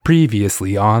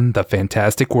Previously on the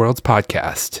Fantastic Worlds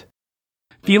podcast.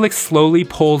 Felix slowly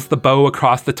pulls the bow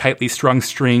across the tightly strung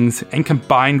strings and,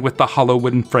 combined with the hollow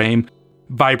wooden frame,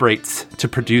 vibrates to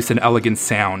produce an elegant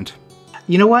sound.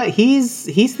 You know what? He's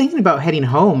thinking about heading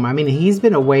home. I mean, he's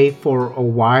been away for a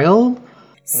while.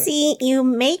 See, you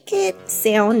make it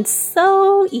sound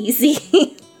so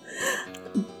easy.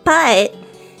 But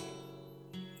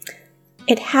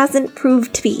it hasn't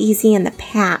proved to be easy in the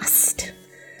past.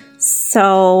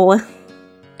 So...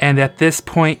 And at this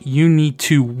point, you need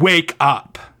to wake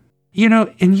up. You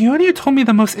know, and you told me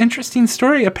the most interesting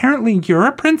story. Apparently, you're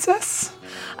a princess?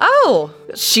 Oh,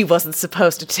 she wasn't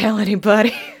supposed to tell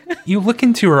anybody. You look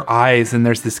into her eyes, and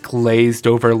there's this glazed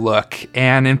over look.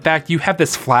 And in fact, you have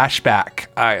this flashback.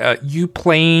 You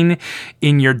playing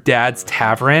in your dad's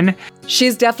tavern.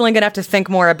 She's definitely going to have to think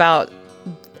more about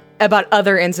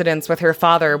other incidents with her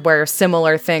father where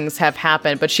similar things have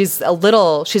happened. But she's a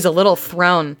little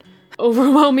thrown.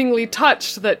 Overwhelmingly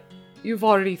touched that you've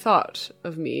already thought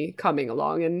of me coming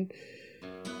along, and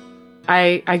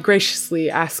I graciously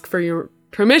ask for your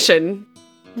permission.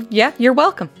 Yeah, you're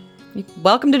welcome. You're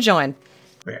welcome to join.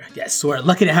 Yes, we're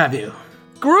lucky to have you.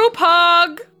 Group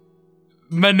hug!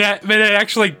 Manette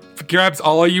actually grabs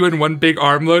all of you in one big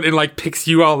armload and picks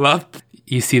you all up.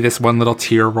 You see this one little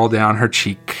tear roll down her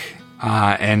cheek.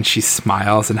 And she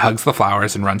smiles and hugs the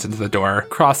flowers and runs into the door.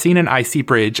 Crossing an icy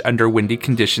bridge under windy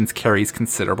conditions carries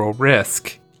considerable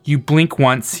risk. You blink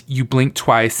once, you blink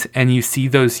twice, and you see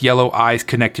those yellow eyes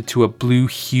connected to a blue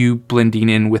hue blending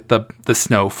in with the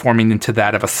snow, forming into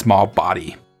that of a small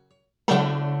body.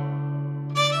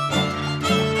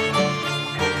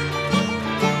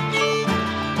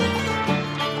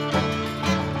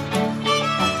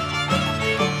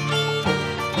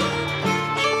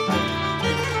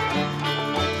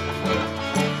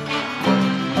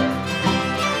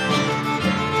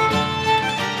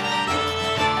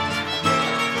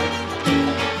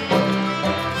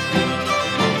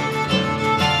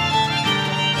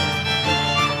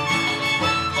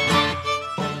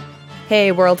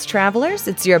 Hey, Worlds Travelers,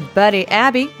 it's your buddy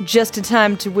Abby, just in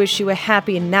time to wish you a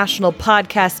happy National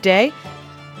Podcast Day.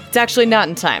 It's actually not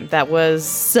in time. That was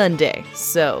Sunday,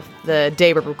 so the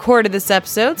day we recorded this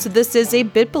episode, so this is a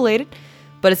bit belated,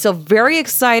 but it's still very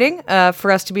exciting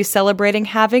for us to be celebrating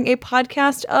having a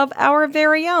podcast of our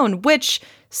very own, which,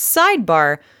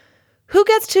 sidebar, who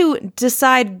gets to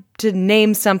decide to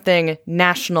name something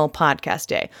National Podcast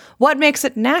Day? What makes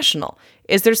it national?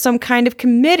 Is there some kind of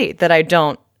committee that I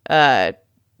don't have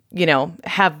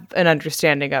an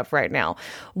understanding of right now?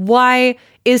 Why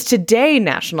is today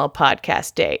National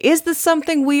Podcast Day? Is this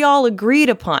something we all agreed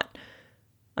upon?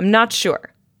 I'm not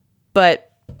sure,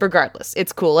 but regardless,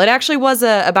 it's cool. It actually was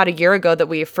about a year ago that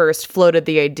we first floated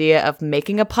the idea of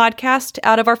making a podcast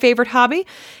out of our favorite hobby,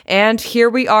 and here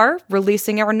we are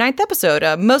releasing our 9th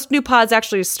episode. Most new pods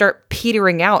actually start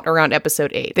petering out around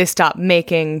episode 8. They stop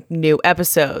making new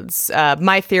episodes.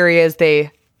 My theory is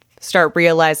they start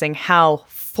realizing how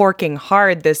forking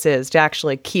hard this is to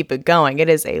actually keep it going. It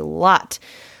is a lot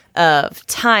of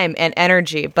time and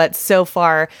energy, but so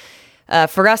far,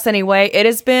 for us anyway, it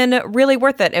has been really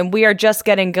worth it, and we are just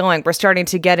getting going. We're starting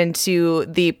to get into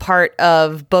the part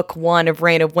of Book 1 of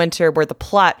Reign of Winter where the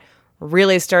plot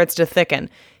really starts to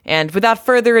thicken. And without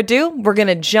further ado, we're going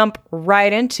to jump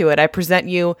right into it. I present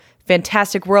you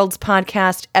Fantastic Worlds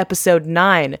Podcast, Episode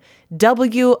 9,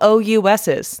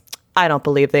 WOUSs. I don't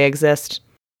believe they exist.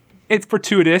 It's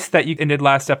fortuitous that you ended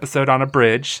last episode on a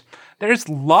bridge. There's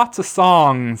lots of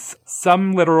songs,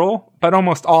 some literal, but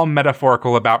almost all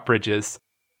metaphorical about bridges.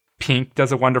 Pink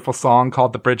does a wonderful song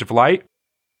called The Bridge of Light.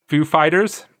 Foo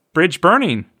Fighters, Bridge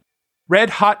Burning. Red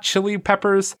Hot Chili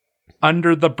Peppers,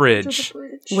 Under the Bridge.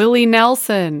 Willie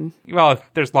Nelson. Well,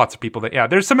 there's lots of people that,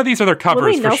 there's some of these other covers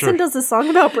Willie for Nelson sure. does a song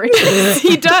about bridges.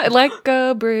 He does. Like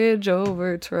a bridge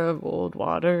over troubled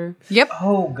water. Yep.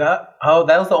 Oh, God. Oh,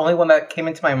 that was the only one that came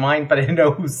into my mind, but I didn't know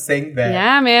who sang that.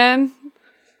 Yeah, man.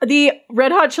 The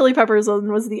Red Hot Chili Peppers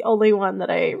one was the only one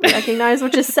that I recognized,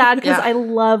 which is sad because I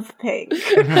love Pink.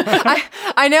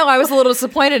 I know, I was a little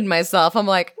disappointed in myself. I'm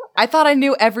like, I thought I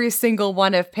knew every single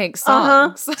one of Pink's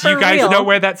songs. Do you guys know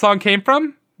where that song came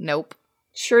from? Nope.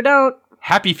 Sure don't.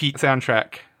 Happy Feet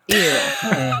soundtrack. Ew.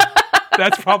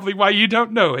 That's probably why you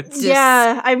don't know it.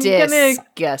 I'm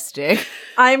disgusting.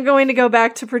 I'm going to go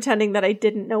back to pretending that I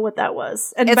didn't know what that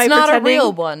was. And it's not a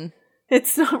real one.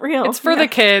 It's not real. It's for the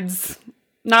kids,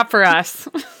 not for us.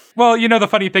 Well, you know the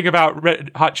funny thing about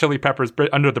Red Hot Chili Peppers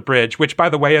Under the Bridge, which, by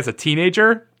the way, as a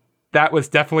teenager, that was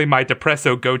definitely my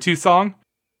depresso go-to song.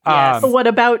 Yes. What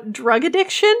about drug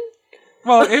addiction?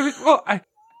 Well,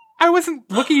 I wasn't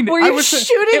looking. Were you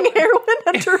shooting heroin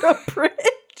under a bridge?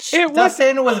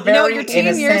 Dustin was very your teen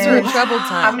innocent. years were a troubled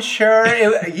time. I'm sure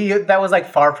that was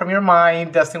like far from your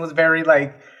mind. Dustin was very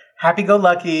like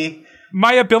happy-go-lucky.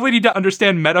 My ability to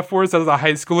understand metaphors as a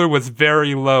high schooler was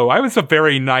very low. I was a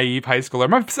very naive high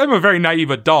schooler. I'm a very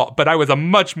naive adult, but I was a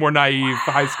much more naive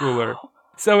high schooler.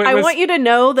 So I want you to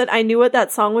know that I knew what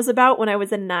that song was about when I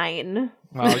was a 9.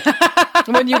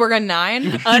 When you were a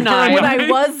 9? A 9. When I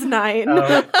was 9.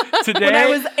 Today, When I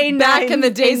was a 9. Back in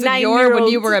the days of yore when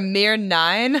you were a mere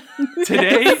 9?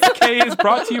 Today, K is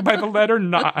brought to you by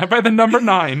the number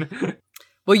 9.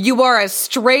 Well, you are a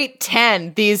straight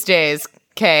 10 these days,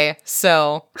 K,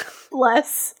 so...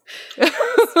 Less.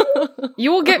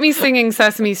 You will get me singing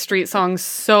Sesame Street songs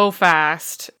so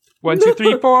fast. 1, 2,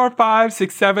 3, 4, 5,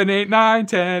 6, 7, 8, 9,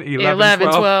 10, 11,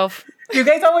 12. You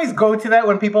guys always go to that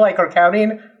when people like are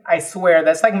counting. I swear,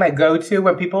 that's like my go-to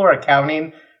when people are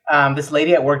counting. This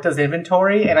lady at work does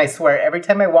inventory, and I swear, every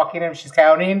time I walk in and she's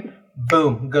counting,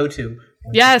 boom, go-to.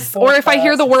 Yes, or if I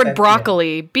hear the word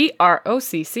broccoli,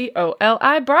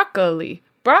 BROCCOLI, broccoli.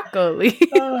 Broccoli.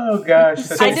 Oh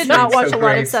gosh. I did not watch a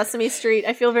lot of Sesame Street.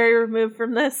 I feel very removed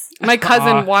from this. My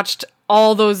cousin watched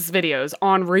all those videos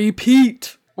on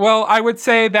repeat. Well, I would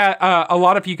say that a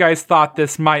lot of you guys thought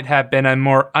this might have been a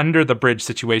more under-the-bridge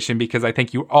situation because I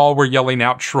think you all were yelling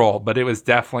out troll, but it was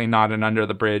definitely not an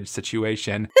under-the-bridge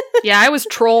situation. Yeah, I was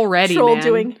troll ready, Troll man.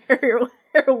 doing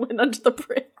heroin under the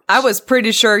bridge. I was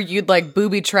pretty sure you'd like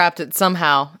booby-trapped it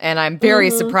somehow, and I'm very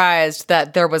surprised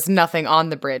that there was nothing on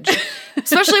the bridge.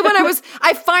 Especially when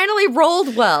I finally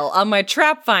rolled well on my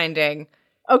trap finding.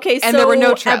 Okay, And there were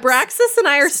no traps. Abraxas and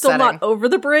I are still Setting. not over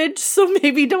the bridge, so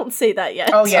maybe don't say that yet.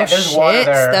 Oh yeah, there's water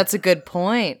there. That's a good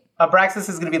point. Abraxas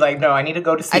is going to be like, no, I need to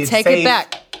go to sea. I take it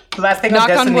back. The last thing Knock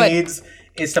on Odessa wood. needs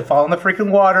is to fall in the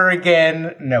freaking water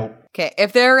again. No. Okay,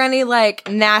 if there are any like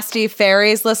nasty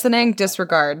fairies listening,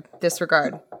 disregard.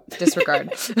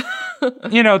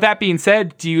 You know, that being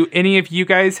said, do any of you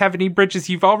guys have any bridges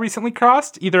you've all recently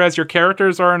crossed, either as your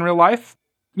characters or in real life?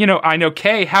 You know, I know,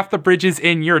 Kay, half the bridges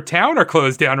in your town are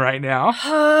closed down right now.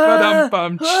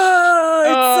 It's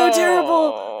so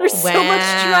terrible. There's so much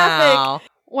traffic.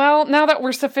 Well, now that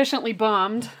we're sufficiently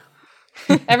bummed,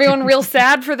 everyone real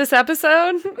sad for this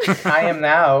episode? I am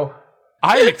now.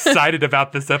 I'm excited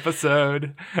about this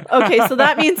episode. Okay, so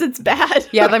that means it's bad.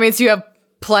 Yeah, that means you have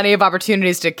plenty of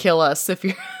opportunities to kill us if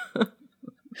you're...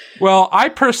 Well, I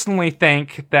personally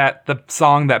think that the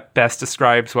song that best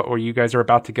describes what you guys are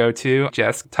about to go to,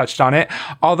 Jess touched on it,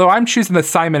 although I'm choosing the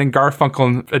Simon and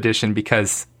Garfunkel edition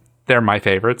because they're my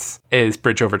favorites, is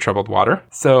Bridge Over Troubled Water.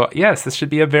 So yes, this should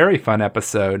be a very fun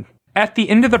episode. At the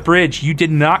end of the bridge, you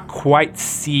did not quite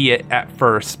see it at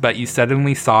first, but you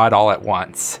suddenly saw it all at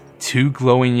once. 2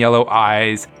 glowing yellow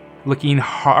eyes. Looking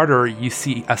harder, you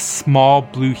see a small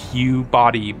blue hue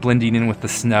body blending in with the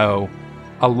snow.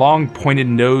 A long pointed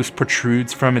nose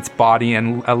protrudes from its body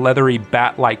and a leathery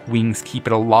bat-like wings keep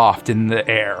it aloft in the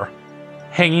air.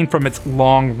 Hanging from its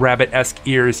long rabbit-esque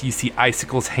ears, you see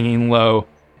icicles hanging low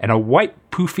and a white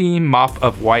poofy mop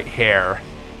of white hair.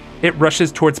 It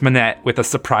rushes towards Manette with a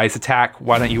surprise attack.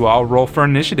 Why don't you all roll for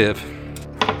initiative?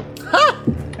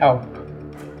 Oh.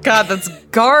 God, that's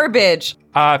garbage.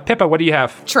 Pippa, what do you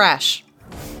have? Trash.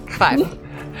 5.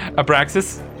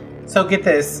 Abraxas? So get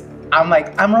this.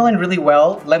 I'm rolling really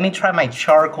well. Let me try my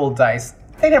charcoal dice.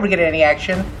 They never get any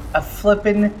action. A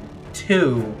flippin'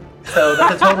 2. So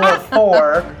that's a total of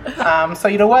 4. So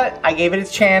you know what? I gave it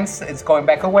its chance. It's going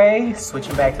back away.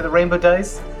 Switching back to the rainbow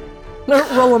dice.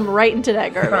 Roll them right into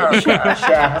that garbage. Oh gosh,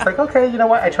 yeah. I was like, okay, you know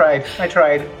what? I tried.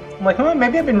 I'm like,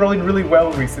 maybe I've been rolling really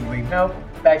well recently. No,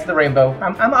 back to the rainbow.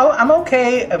 I'm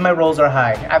okay if my rolls are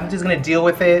high. I'm just gonna deal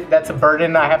with it. That's a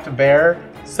burden I have to bear.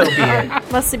 So be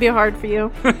it. Must be hard for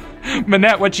you.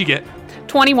 Manette, what'd you get?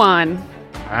 21.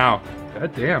 Wow.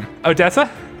 God damn. Odessa?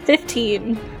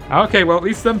 15. Okay, well, at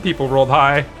least some people rolled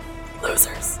high.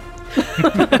 Losers.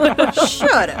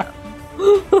 Shut up.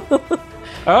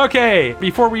 Okay,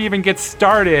 before we even get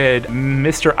started,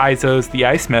 Mr. Izos the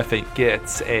Ice Method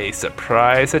gets a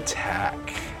surprise attack.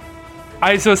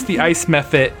 Izos the Ice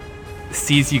Method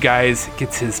sees you guys,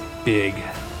 gets his big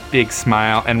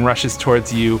smile, and rushes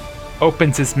towards you,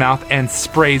 opens his mouth, and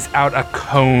sprays out a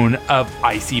cone of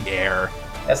icy air.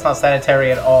 That's not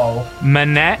sanitary at all.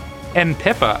 Manette and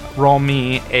Pippa, roll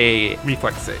me a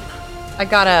reflex save. I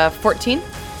got a 14.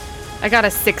 I got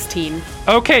a 16.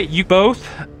 Okay, you both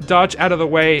dodge out of the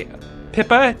way.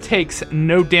 Pippa takes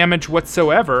no damage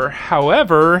whatsoever.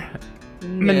 However,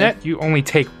 Manette, you only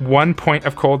take 1 point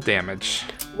of cold damage.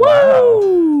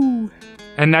 Wow.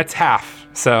 And that's half.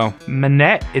 So,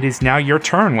 Manette, it is now your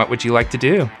turn. What would you like to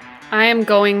do? I am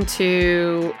going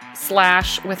to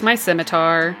slash with my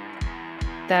scimitar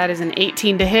That is an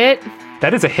 18 to hit.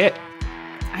 That is a hit.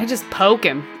 I just poke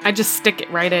him. I just stick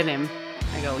it right at him.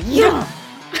 I go, yeah.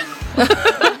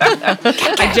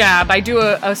 I jab. I do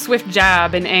a swift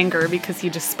jab in anger because he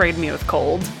just sprayed me with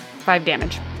cold. 5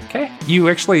 damage. Okay. You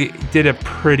actually did a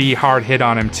pretty hard hit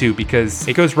on him too, because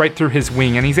it goes right through his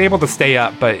wing and he's able to stay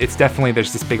up, but it's definitely,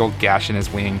 there's this big old gash in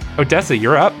his wing. Odessa,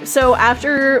 you're up. So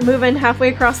after moving halfway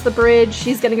across the bridge,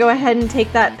 she's going to go ahead and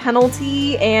take that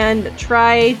penalty and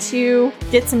try to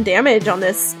get some damage on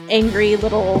this angry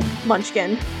little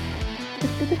munchkin.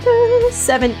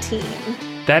 17.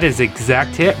 That is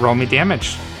exact hit. Roll me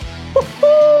damage.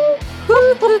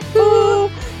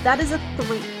 That is a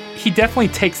 3. He definitely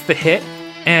takes the hit,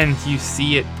 and you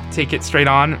see it take it straight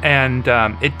on, and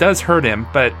it does hurt him,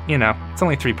 but, you know, it's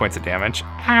only 3 points of damage.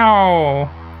 Ow!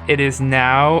 It is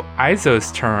now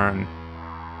Izo's turn.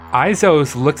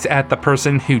 Izo looks at the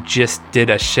person who just did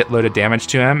a shitload of damage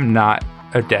to him, not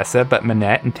Odessa, but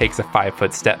Manette, and takes a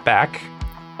 5-foot step back.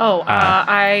 Oh,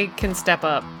 I can step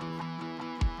up.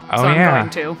 Oh, so yeah. I'm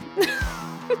going to.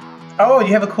 Oh,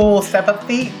 you have a cool step-up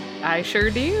feat? I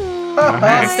sure do.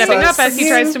 Nice. Stepping up as he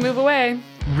tries to move away.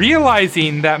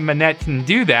 Realizing that Manette can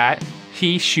do that,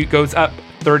 he goes up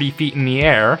 30 feet in the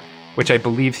air, which I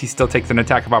believe he still takes an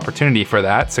attack of opportunity for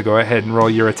that. So go ahead and roll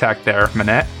your attack there,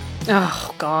 Manette.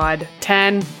 Oh, God.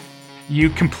 10. You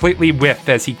completely whiff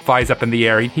as he flies up in the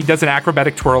air. He does an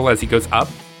acrobatic twirl as he goes up,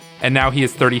 and now he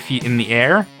is 30 feet in the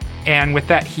air. And with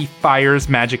that, he fires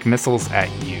magic missiles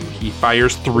at you. He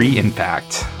fires 3, in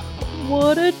fact.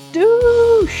 What a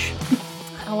douche!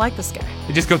 I like this guy.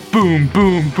 It just goes boom,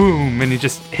 boom, boom, and it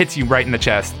just hits you right in the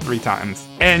chest 3 times.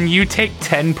 And you take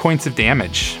 10 points of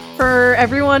damage. For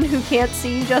everyone who can't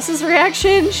see Jess's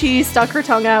reaction, she stuck her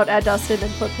tongue out at Dustin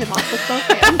and flipped him off with both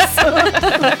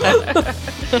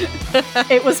hands.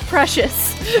 It was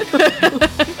precious.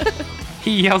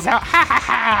 He yells out, ha ha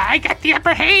ha, I got the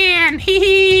upper hand, hee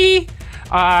hee.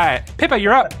 Pippa,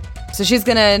 you're up. So she's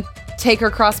gonna take her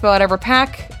crossbow out of her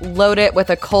pack, load it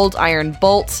with a cold iron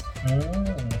bolt.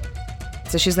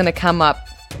 So she's gonna come up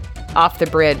off the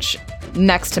bridge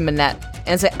next to Manette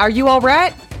and say, "Are you all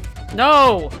right?"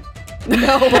 No.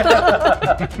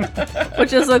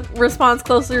 Which is a response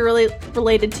closely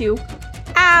related to,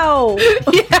 ow!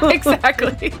 Yeah,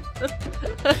 exactly.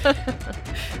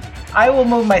 I will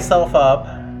move myself up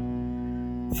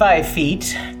 5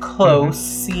 feet, close,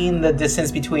 seeing the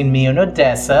distance between me and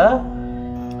Odessa.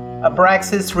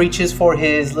 Abraxas reaches for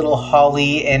his little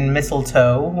holly and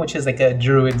mistletoe, which is like a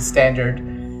druid standard,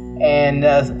 and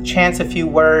chants a few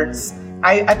words.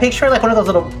 I picture like one of those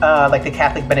little, like the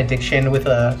Catholic benediction with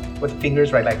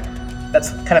fingers, right? Like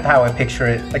that's kind of how I picture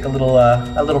it, like a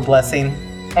little blessing.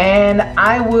 And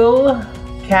I will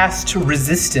cast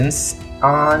resistance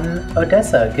on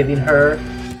Odessa, giving her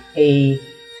a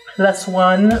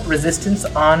 +1 resistance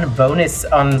on bonus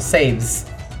on saves.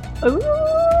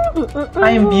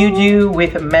 I imbued you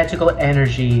with magical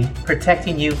energy,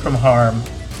 protecting you from harm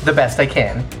the best I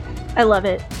can. I love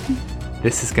it.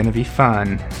 This is gonna be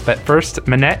fun. But first,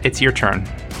 Manette, it's your turn.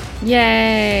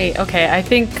 Yay. Okay, I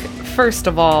think first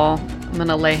of all, I'm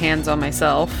gonna lay hands on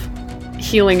myself.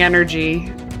 Healing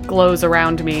energy glows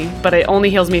around me, but it only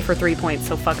heals me for 3 points,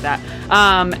 so fuck that.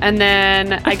 And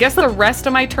then I guess the rest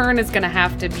of my turn is gonna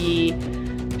have to be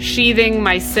sheathing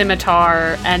my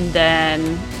scimitar and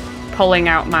then pulling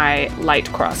out my light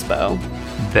crossbow.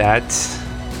 That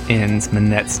ends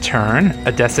Manette's turn.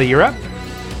 Odessa, you're up.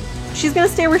 She's gonna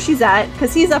stay where she's at,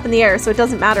 because he's up in the air, so it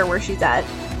doesn't matter where she's at.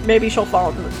 Maybe she'll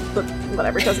fall, but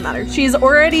whatever, it doesn't matter. She's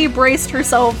already braced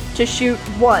herself to shoot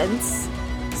once,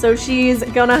 so she's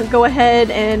gonna go ahead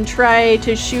and try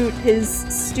to shoot his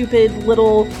stupid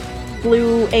little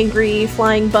blue, angry,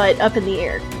 flying butt up in the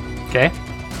air. Okay.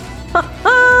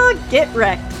 Ha! Get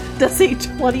wrecked. Does a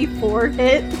 24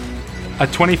 hit? A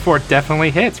 24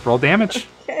 definitely hits. Roll damage.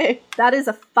 Okay, that is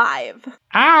a 5.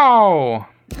 Ow!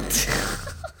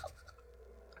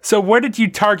 So where did you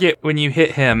target when you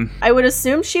hit him? I would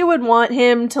assume she would want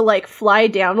him to like fly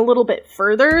down a little bit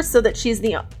further so that she's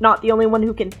not the only one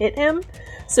who can hit him.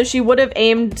 So she would have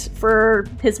aimed for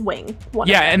his wing.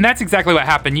 Yeah, and that's exactly what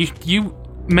happened. You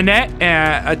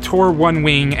Manette tore one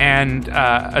wing, and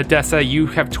Odessa, you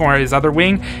have torn his other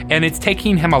wing, and it's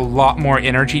taking him a lot more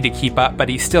energy to keep up, but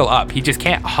he's still up. He just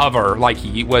can't hover like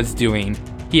he was doing.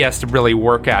 He has to really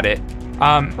work at it.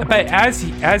 But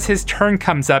as his turn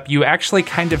comes up, you actually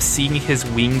kind of see his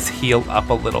wings heal up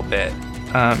a little bit.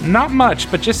 Not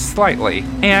much, but just slightly.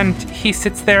 And he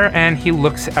sits there and he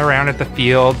looks around at the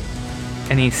field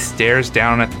and he stares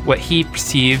down at what he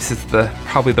perceives as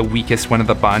probably the weakest one of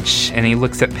the bunch. And he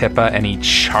looks at Pippa and he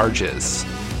charges.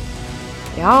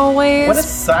 You always What a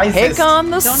size pick is-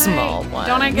 on the Don't small one.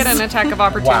 Don't I get an attack of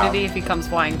opportunity if he comes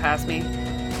flying past me?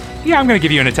 Yeah, I'm going to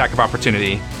give you an attack of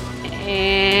opportunity.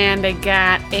 And I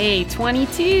got a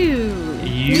 22.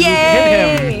 You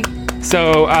Yay! hit him.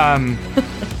 So,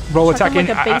 roll Chuck him attacking.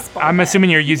 like a baseball I'm bat. assuming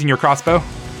you're using your crossbow.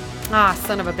 Ah,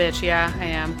 son of a bitch. Yeah, I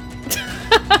am.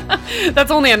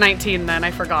 That's only a 19 then.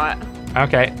 I forgot.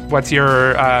 Okay. What's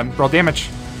your roll damage?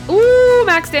 Ooh,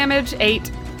 max damage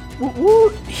 8.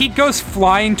 He goes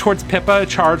flying towards Pippa,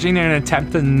 charging in an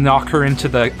attempt to knock her into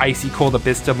the icy cold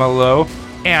abyss below.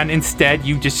 And instead,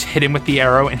 you just hit him with the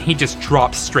arrow, and he just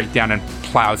drops straight down and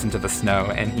plows into the snow,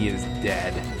 and he is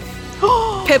dead.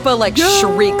 Pippa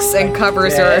shrieks and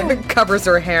covers Yeah. her covers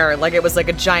her hair like it was like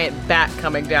a giant bat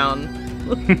coming down.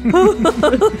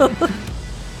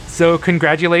 So,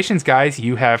 congratulations, guys.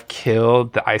 You have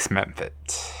killed the Ice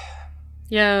Memphit.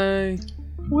 Yay.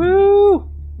 Woo!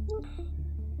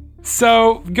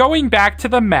 So, going back to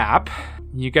the map,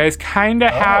 you guys kind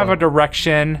of have a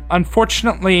direction.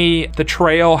 Unfortunately, the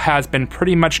trail has been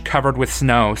pretty much covered with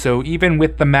snow. So, even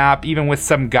with the map, even with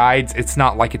some guides, it's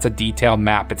not like it's a detailed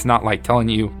map. It's not like telling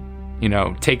you,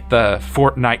 take the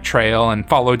Fortnite trail and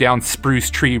follow down Spruce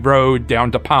Tree Road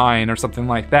down to Pine or something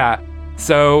like that.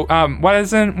 So, why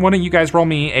doesn't one of you guys roll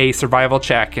me a survival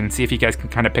check and see if you guys can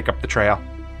kind of pick up the trail?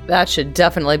 That should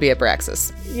definitely be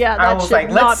Abraxas. Yeah, I that was should like,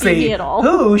 not let's be see me at all.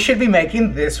 who should be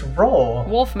making this roll.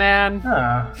 Wolfman.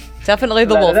 Definitely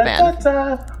the Wolfman.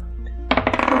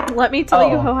 Da-da-da-da-da. Let me tell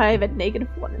you Oh. how I have a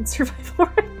 -1 in survival.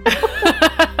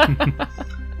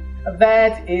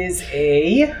 That is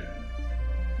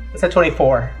it's a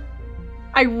 24.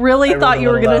 I really I thought rolled you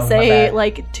a were little gonna low, my say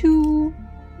bad. 2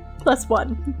 +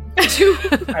 1.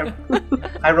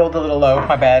 I rolled a little low.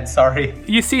 My bad. Sorry.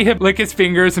 You see him lick his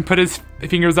fingers and put his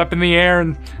fingers up in the air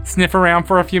and sniff around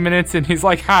for a few minutes, and he's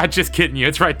like, just kidding you,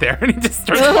 it's right there. And he just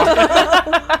starts walking.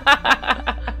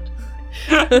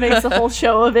 Makes a whole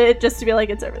show of it just to be like,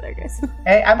 it's over there, guys.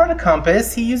 Hey, I brought a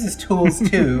compass. He uses tools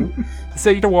too. So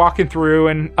you're walking through,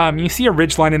 and you see a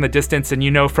ridgeline in the distance, and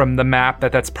you know from the map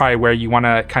that that's probably where you want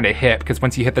to kind of hit, because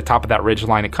once you hit the top of that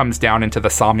ridgeline, it comes down into the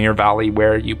Samir Valley,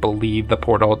 where you believe the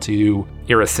portal to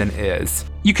Irison is.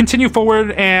 You continue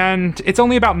forward, and it's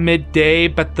only about midday,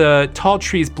 but the tall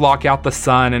trees block out the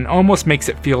sun and almost makes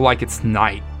it feel like it's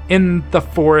night. In the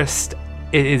forest,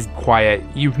 it is quiet.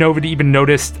 You've never even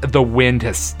noticed the wind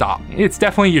has stopped. It's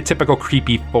definitely your typical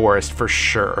creepy forest for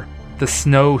sure. The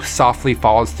snow softly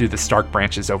falls through the stark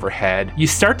branches overhead. You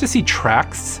start to see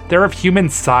tracks. They're of human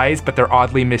size, but they're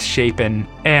oddly misshapen,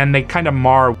 and they kind of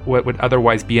mar what would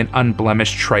otherwise be an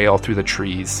unblemished trail through the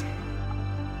trees.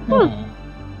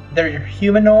 They're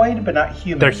humanoid, but not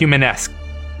human. They're human-esque.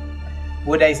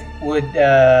 Would you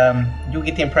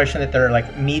get the impression that they're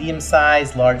like medium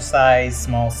size, large size,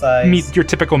 small size? Your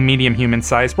typical medium human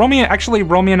size. Roll me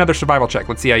another survival check.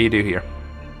 Let's see how you do here.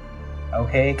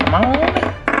 Okay, come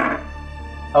on.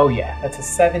 Oh yeah, that's a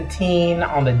 17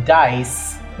 on the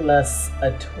dice plus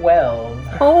a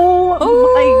 12.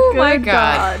 Oh, my my good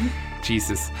God. God.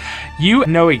 Jesus. You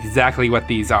know exactly what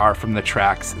these are from the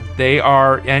tracks. They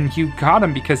are, and you got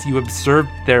them because you observed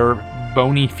their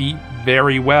bony feet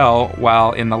very well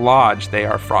while in the lodge. They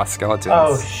are frost skeletons.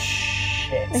 Oh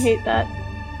shit. I hate that.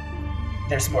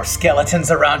 There's more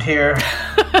skeletons around here.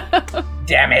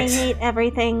 Damn I it. hate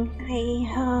everything.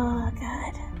 Oh,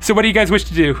 God. So what do you guys wish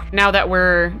to do? Now that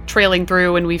we're trailing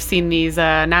through and we've seen these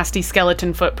nasty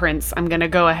skeleton footprints, I'm gonna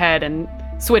go ahead and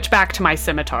switch back to my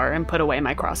scimitar and put away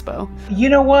my crossbow. You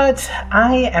know what?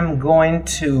 I am going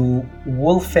to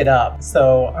wolf it up.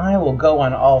 So I will go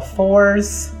on all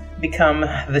fours, become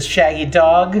the shaggy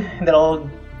dog. That'll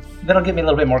give me a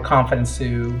little bit more confidence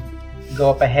to go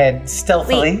up ahead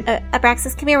stealthily. Wait,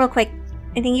 Abraxas, come here real quick.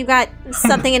 I think you got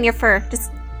something in your fur.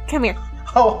 Just come here.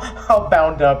 I'll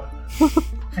bound up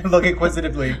and look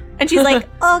inquisitively. And she's like,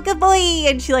 oh, good boy.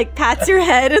 And she like pats your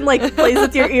head and like plays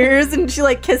with your ears and she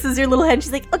like kisses your little head.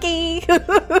 She's like, okay.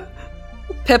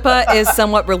 Pippa is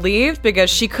somewhat relieved because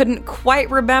she couldn't quite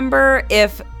remember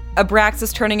if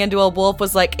Abraxas turning into a wolf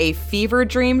was like a fever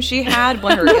dream she had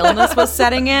when her illness was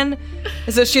setting in.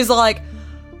 So she's like,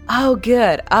 oh,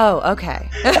 good. Oh, okay.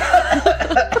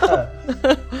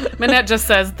 Manette just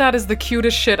says, that is the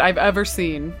cutest shit I've ever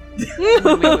seen. And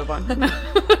then we move on.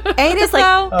 Ain't it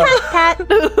though? Pat.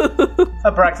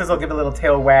 Abraxas will give a little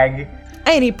tail wag,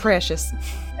 Ain't he precious?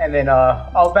 and then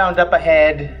I'll bound up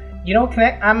ahead. You know,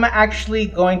 I'm actually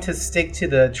going to stick to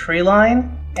the tree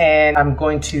line, and I'm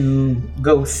going to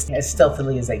go as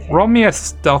stealthily as I can. Roll me a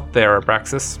stealth there,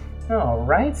 Abraxas. All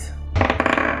right.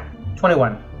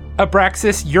 21.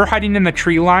 Abraxas, you're hiding in the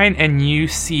tree line, and you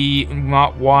see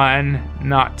not one,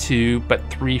 not two, but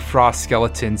 3 frost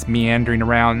skeletons meandering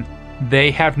around. They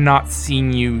have not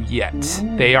seen you yet.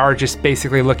 They are just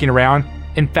basically looking around.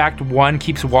 In fact, one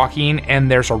keeps walking, and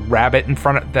there's a rabbit in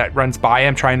front that runs by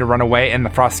him trying to run away, and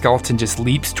the frost skeleton just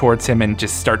leaps towards him and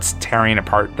just starts tearing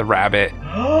apart the rabbit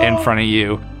in front of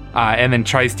you, and then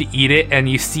tries to eat it. And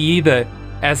you see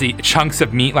as the chunks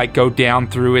of meat like go down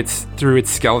through its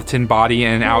skeleton body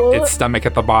and out its stomach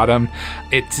at the bottom.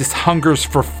 It just hungers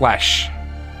for flesh.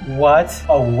 What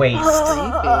a waste.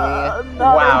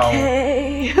 Wow.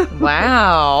 Okay.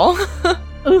 Wow.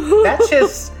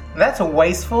 That's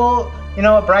wasteful. You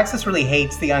know, Abraxas really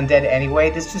hates the undead anyway.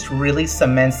 This just really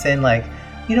cements in, like,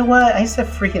 you know what? I used to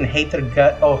freaking hate their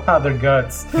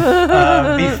guts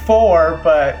before,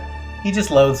 but he just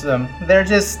loathes them. They're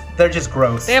just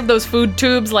gross. They have those food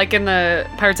tubes like in the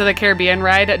Pirates of the Caribbean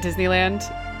ride at Disneyland.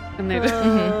 And they just,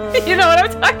 you know what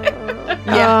I'm talking about?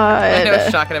 Yeah, I know what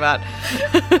you're talking about.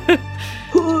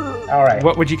 All right.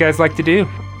 What would you guys like to do?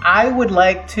 I would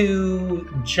like to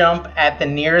jump at the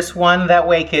nearest one. That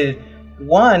way, could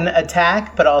one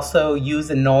attack, but also use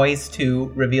the noise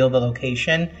to reveal the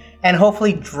location, and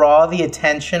hopefully draw the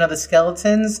attention of the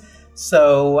skeletons,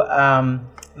 so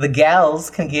the gals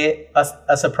can get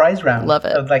a surprise round. Love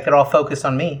it. Like they're all focused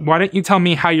on me. Why don't you tell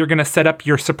me how you're going to set up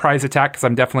your surprise attack? Because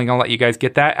I'm definitely going to let you guys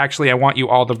get that. Actually, I want you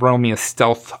all to roll me a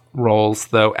stealth rolls,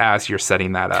 though, as you're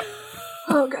setting that up.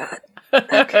 Oh, God.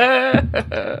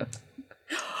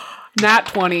 Nat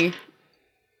 20.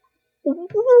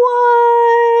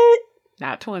 What?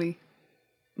 Nat 20.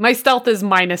 My stealth is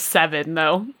 -7,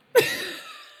 though.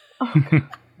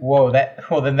 Whoa,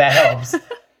 then that helps.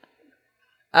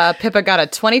 Pippa got a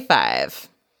 25.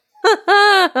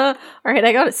 All right,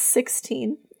 I got a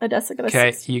 16. Odessa got a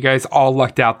Okay, 16. you guys all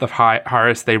lucked out. The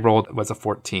highest they rolled was a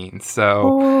 14.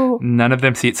 So none of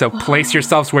them see it. So place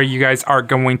yourselves where you guys are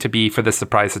going to be for the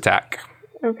surprise attack.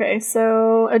 Okay,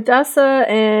 so Odessa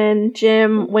and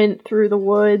Jim went through the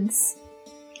woods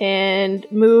and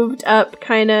moved up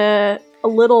kind of a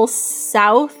little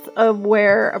south of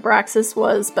where Abraxas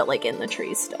was, but like in the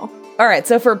trees still. All right,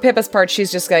 so for Pippa's part,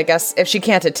 she's just gonna guess if she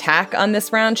can't attack on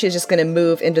this round, she's just gonna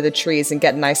move into the trees and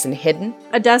get nice and hidden.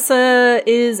 Odessa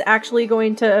is actually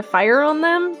going to fire on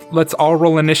them. Let's all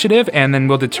roll initiative, and then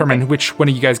we'll determine which one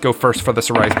of you guys go first for the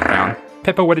surprise round.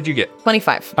 Pippa, what did you get?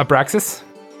 25. Abraxas?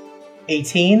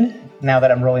 18. Now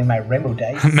that I'm rolling my rainbow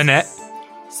dice. Manette?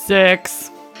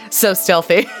 6. So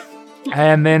stealthy.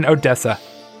 And then Odessa.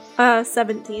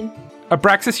 17.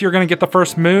 Abraxas, you're going to get the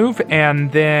first move,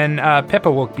 and then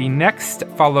Pippa will be next,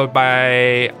 followed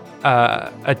by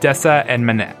Odessa and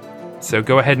Manette. So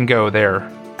go ahead and go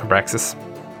there, Abraxas.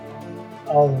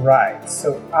 All right,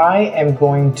 so I am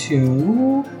going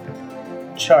to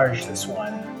charge this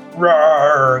one.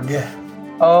 Rarg.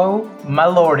 Oh, my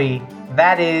lordy.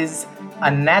 That is a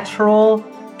natural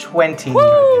 20.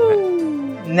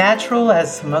 Natural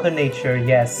as Mother Nature,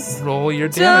 yes. Roll your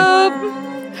damage.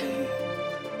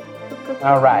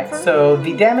 All right, so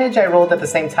the damage I rolled at the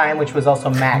same time, which was also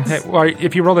max. Hey, well,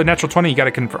 if you rolled a natural 20, you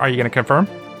got to are you going to confirm?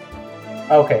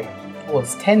 Okay, well,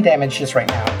 it's 10 damage just right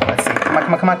now. Let's see. Come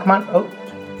on. Oh,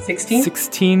 16?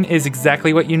 16 is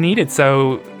exactly what you needed.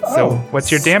 So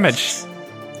what's your damage?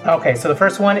 Okay, so the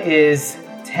first one is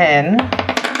 10,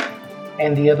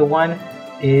 and the other one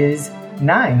is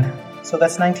 9. So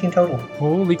that's 19 total.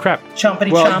 Holy crap.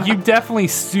 Chumpity Well, chump. you definitely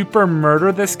super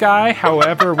murder this guy.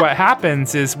 However, what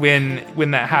happens is when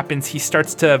that happens, he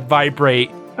starts to vibrate,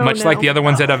 much no. like the other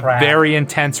ones at a Crap. very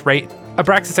intense rate.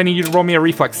 Abraxas, I need you to roll me a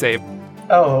reflex save.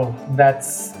 Oh,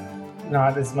 that's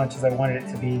not as much as I wanted it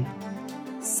to be.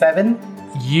 7?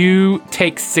 You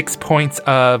take 6 points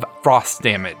of frost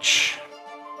damage.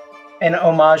 In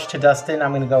homage to Dustin,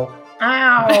 I'm going to go,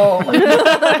 ow!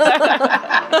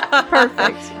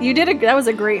 Perfect. You did that was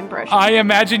a great impression. I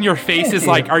imagine your face is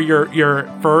like, or your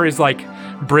fur is like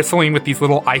bristling with these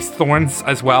little ice thorns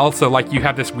as well. So like you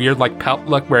have this weird like pelt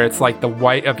look where it's like the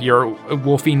white of your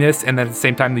wolfiness, and then at the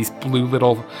same time these blue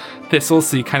little thistles.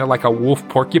 So you kind of like a wolf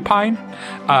porcupine.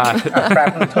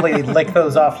 Crap, I'll totally lick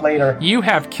those off later. You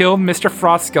have killed Mr.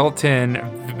 Frost Skeleton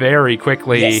very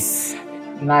quickly. Yes.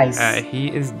 Nice. He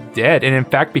is dead. And in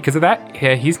fact, because of that,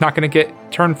 he's not going to get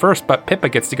turned first, but Pippa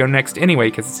gets to go next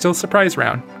anyway, because it's still a surprise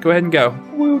round. Go ahead and go.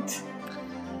 Woot.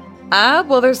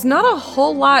 Well, there's not a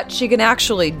whole lot she can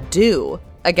actually do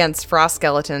against frost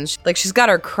skeletons. Like, she's got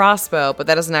her crossbow, but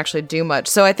that doesn't actually do much.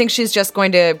 So I think she's just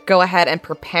going to go ahead and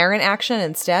prepare an action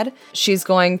instead. She's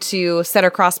going to set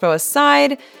her crossbow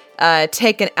aside,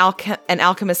 take an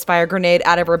alchemist fire grenade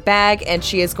out of her bag, and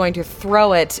she is going to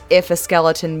throw it if a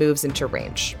skeleton moves into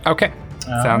range. Okay.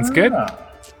 Sounds good.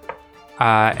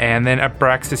 And then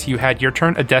Abraxas, you had your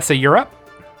turn. Odessa, you're up.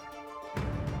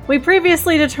 We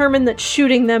previously determined that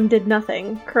shooting them did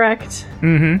nothing, correct?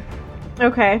 Mm-hmm.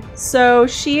 Okay, so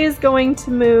she is going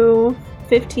to move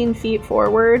 15 feet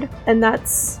forward, and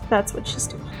that's what she's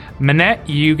doing. Manette,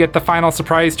 you get the final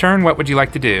surprise turn. What would you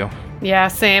like to do? Yeah,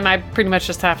 same. I pretty much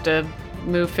just have to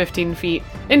move 15 feet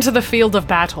into the field of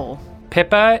battle.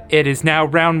 Pippa, it is now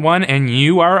round 1, and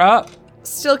you are up.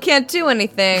 Still can't do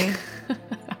anything.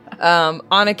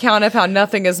 On account of how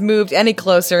nothing has moved any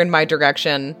closer in my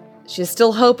direction. She's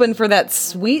still hoping for that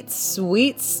sweet,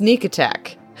 sweet sneak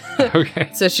attack. Okay.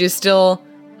 So she's still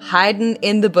hiding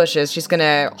in the bushes. She's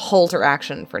gonna hold her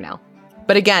action for now.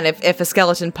 But again, if a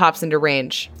skeleton pops into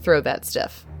range, throw that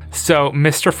stuff. So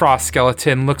Mr. Frost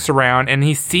Skeleton looks around and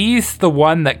he sees the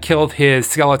one that killed his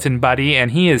skeleton buddy,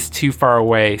 and he is too far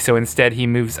away. So instead he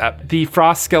moves up. The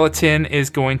Frost Skeleton is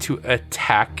going to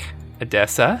attack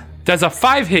Odessa. Does a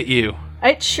 5 hit you?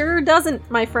 It sure doesn't,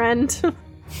 my friend.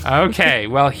 Okay,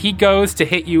 well, he goes to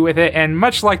hit you with it, and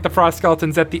much like the Frost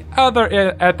Skeletons at the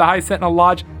High Sentinel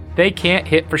Lodge, they can't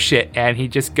hit for shit, and he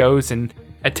just goes and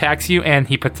attacks you, and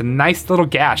he puts a nice little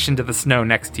gash into the snow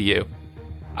next to you.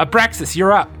 Abraxas,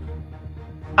 you're up.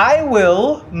 I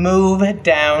will move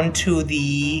down to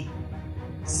the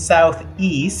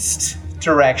southeast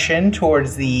direction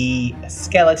towards the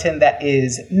skeleton that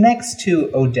is next to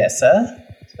Odessa.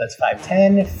 So that's 5,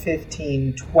 10,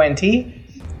 15, 20.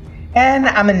 And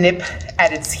I'm a nip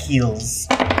at its heels.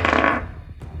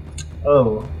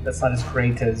 Oh, that's not as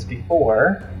great as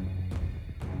before.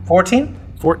 14?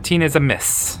 14 is a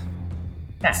miss.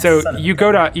 Ah, So son of you a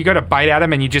go to bite at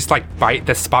him, and you just like bite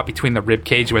the spot between the rib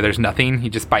cage where there's nothing. You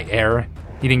just bite air.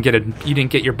 You didn't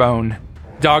get your bone.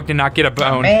 Dog did not get a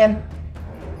bone. Man.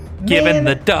 Giving Man.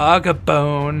 the dog a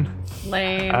bone.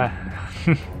 Lame.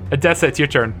 Odessa, it's your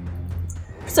turn.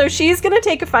 So she's gonna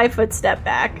take a 5-foot step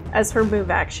back as her move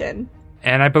action.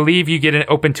 And I believe you get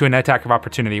open to an attack of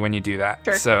opportunity when you do that.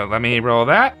 Sure. So let me roll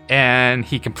that. And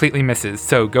he completely misses.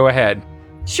 So go ahead.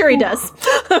 Sure he does.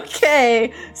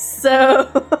 Okay, so...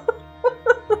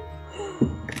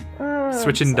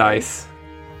 Switching dice.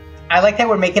 I like that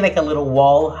we're making like a little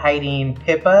wall hiding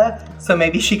Pippa, so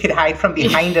maybe she could hide from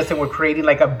behind us and we're creating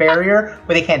like a barrier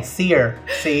where they can't see her.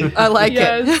 See? I like it.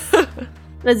 Yes.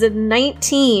 That's a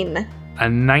 19. A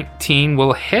 19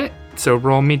 will hit. So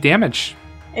roll me damage.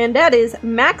 And that is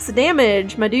max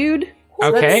damage, my dude.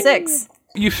 So Okay. That's 6.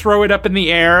 You throw it up in the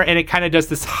air, and it kind of does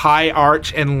this high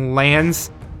arch and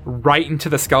lands right into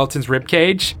the skeleton's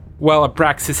ribcage. Well,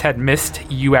 Abraxas had missed.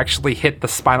 You actually hit the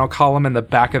spinal column in the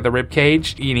back of the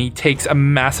ribcage, and he takes a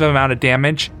massive amount of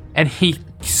damage, and he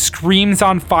screams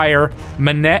on fire.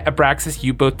 Manette, Abraxas,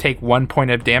 you both take 1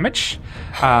 point of damage.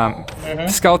 The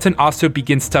skeleton also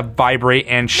begins to vibrate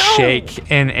and shake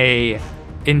in a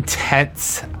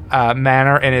intense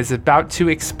manner and is about to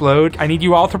explode. I need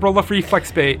you all to roll a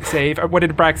reflex save. What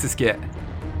did Abraxas get?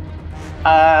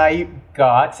 I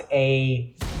got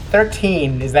a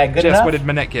 13. Is that good Jess, enough? what did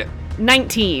Manette get?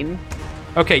 19.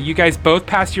 Okay, you guys both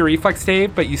passed your reflex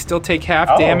save, but you still take half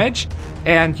Oh. damage,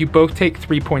 and you both take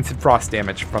 3 points of frost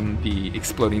damage from the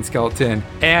exploding skeleton,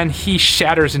 and he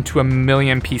shatters into a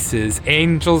million pieces.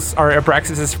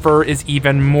 Abraxas' fur is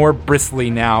even more bristly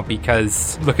now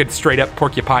because look at straight up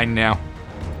porcupine now.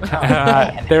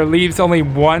 There leaves only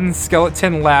one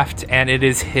skeleton left, and it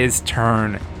is his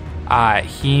turn.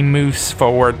 He moves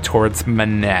forward towards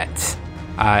Manette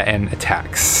and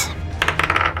attacks.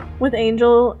 With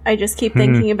Angel, I just keep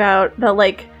thinking about the,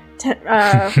 like,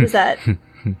 what is that?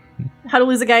 How to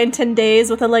Lose a Guy in 10 Days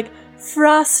with a, like,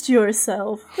 frost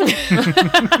yourself.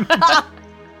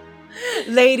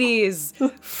 Ladies,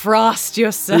 frost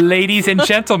yourself. Ladies and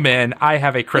gentlemen, I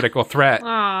have a critical threat.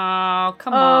 Oh,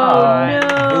 come Oh, on.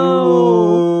 no.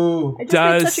 Ooh. I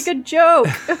just made such a good joke.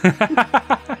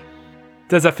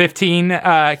 Does a 15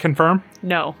 confirm?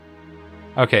 No.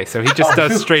 Okay, so he just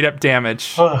does straight up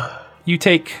damage. You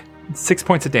take 6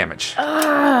 points of damage.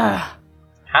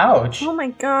 Ouch. Oh my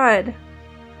god.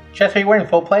 Jess, are you wearing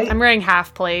full plate? I'm wearing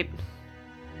half plate.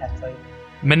 Half plate.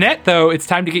 Manette, though, it's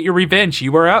time to get your revenge.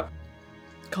 You are up.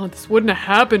 God, this wouldn't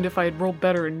have happened if I had rolled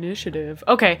better initiative.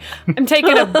 Okay, I'm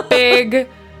taking a big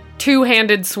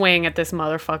two-handed swing at this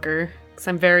motherfucker because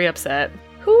I'm very upset.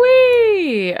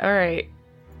 Hooey! All right,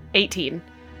 18.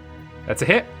 That's a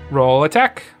hit. Roll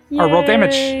attack. Or roll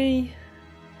damage. Yay.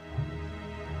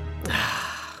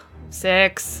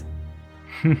 6.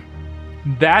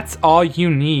 That's all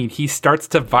you need. He starts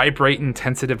to vibrate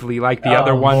intensively like the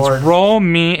other ones. Lord. Roll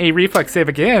me a reflex save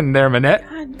again there, Manette.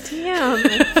 God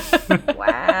damn.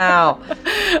 Wow.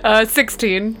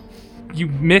 16. you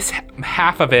miss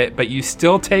half of it, but you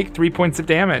still take 3 points of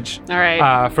damage. All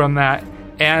right. From that.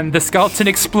 And the skeleton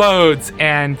explodes,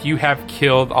 and you have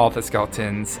killed all the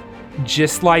skeletons.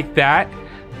 Just like that,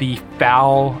 the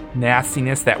foul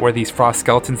nastiness that were these frost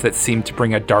skeletons that seem to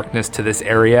bring a darkness to this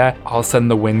area, all of a sudden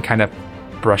the wind kind of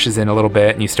brushes in a little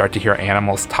bit, and you start to hear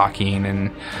animals talking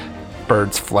and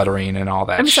birds fluttering and all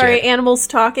that I'm shit. sorry, animals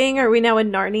talking? Are we now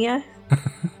in Narnia?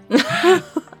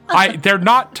 They're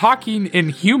not talking in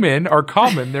human or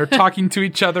common. They're talking to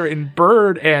each other in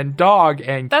bird and dog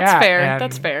and cat. That's fair. And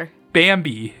That's fair.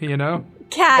 Bambi, you know? They're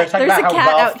Cat. talking There's a about how cat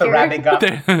Ralph out the here. rabbit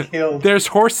got killed. There's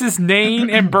horses neighing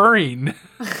and burring.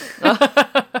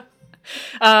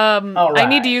 All I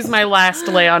need to right. use my last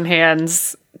lay on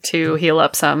hands to heal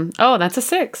up some. Oh, that's a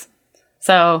 6.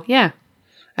 So, yeah.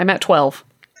 I'm at 12.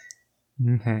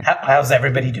 How's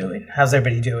everybody doing?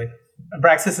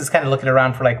 Braxis is kind of looking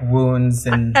around for like wounds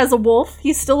and. As a wolf?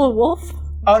 He's still a wolf?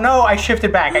 Oh no! I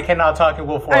shifted back. I cannot talk in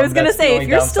wolf form. I was gonna That's the say, only if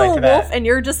you're downside still a to that. wolf and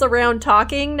you're just around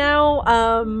talking now,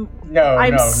 no,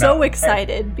 I'm no, so no.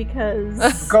 excited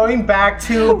because Going back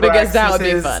to Because that would be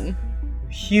Braxis's fun.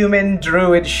 human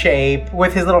druid shape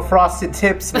with his little frosted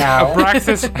tips now.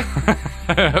 Braxis,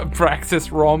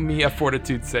 roll me a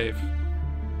fortitude save.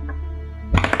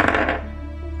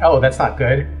 Oh, that's not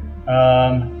good.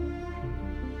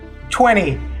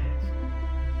 20.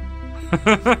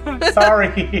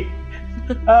 Sorry.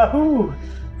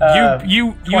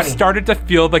 You 20. started to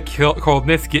feel the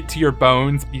coldness get to your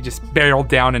bones. You just barreled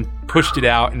down and pushed it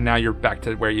out, and now you're back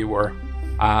to where you were.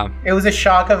 It was a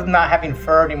shock of not having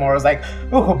fur anymore. I was like,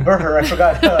 oh, burr, I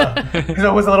forgot. Because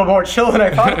it was a little more chill than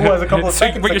I thought it was a couple of So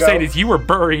seconds what ago. you're saying is you were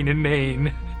burrowing in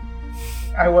Maine.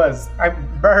 I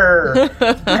burr.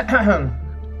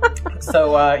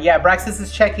 So, yeah, Braxis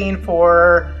is checking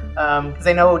for, because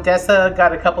I know Odessa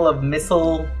got a couple of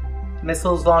missiles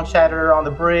launched at her on the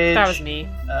bridge. That was me.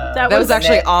 that That was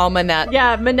actually Manette. all Manette.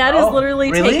 yeah, Manette Oh, has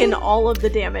literally really? taken all of the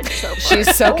damage so far.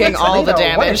 She's soaking all the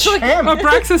damage.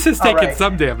 Braxis has taken right.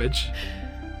 some damage.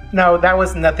 No, that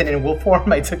was nothing in wolf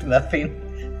form. I took nothing.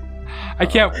 I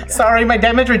can't. Sorry, my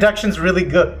damage reduction's really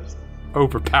good.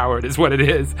 Overpowered is what it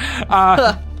is.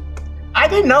 I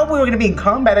didn't know we were going to be in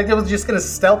combat. I was just going to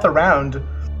stealth around.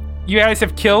 You guys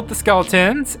have killed the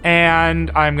skeletons, and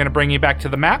I'm going to bring you back to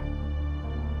the map.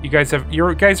 You guys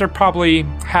are probably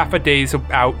half a day's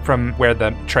out from where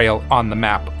the trail on the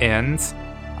map ends.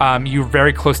 You're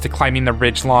very close to climbing the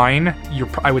ridge line.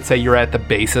 I would say you're at the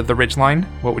base of the ridge line.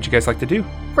 What would you guys like to do?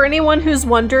 For anyone who's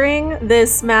wondering,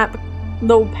 this map,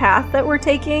 the path that we're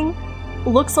taking,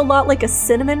 looks a lot like a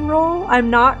cinnamon roll. I'm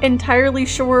not entirely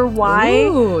sure why.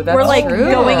 Ooh, that's we're like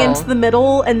true. going into the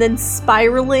middle and then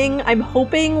spiraling. I'm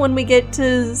hoping when we get to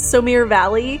Somir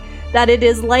Valley that it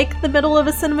is like the middle of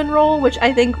a cinnamon roll, which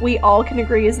I think we all can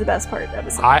agree is the best part of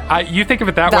a cinnamon roll. You think of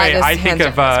it that That way. is I think hands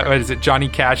of down what is it? Johnny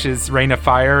Cash's "Rain of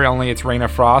Fire," only it's "Rain of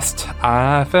Frost."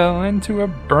 I fell into a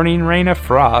burning rain of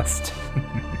frost.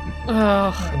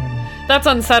 Oh, that's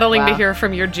unsettling to Wow. hear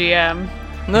from your GM.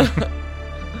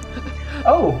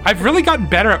 Oh, I've really gotten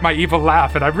better at my evil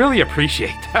laugh, and I really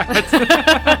appreciate that.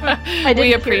 I didn't We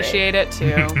hear it. appreciate it too.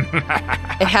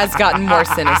 It has gotten more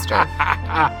sinister.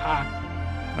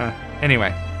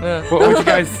 Anyway, what would you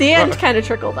guys? The end kind of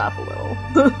trickled off a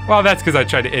little. Well, that's because I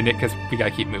tried to end it because we gotta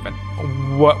keep moving.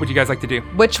 What would you guys like to do?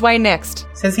 Which way next?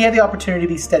 since he had the opportunity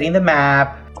to be studying the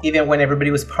map, even when everybody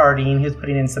was partying, he was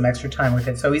putting in some extra time with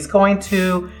it. So he's going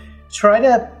to try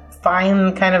to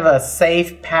find kind of a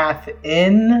safe path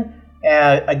in.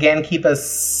 Again, keep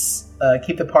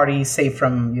the party safe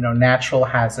from natural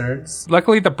hazards.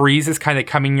 Luckily, the breeze is kind of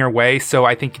coming your way, so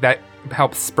I think that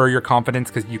helps spur your confidence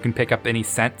because you can pick up any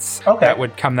scents that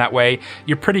would come that way.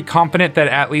 You're pretty confident that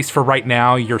at least for right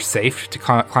now, you're safe to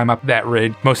climb up that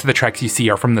ridge. Most of the tracks you see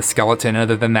are from the skeleton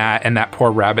other than that, and that poor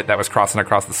rabbit that was crossing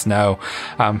across the snow.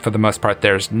 For the most part,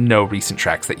 there's no recent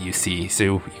tracks that you see,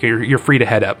 so you're free to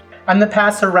head up. I'm gonna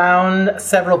pass around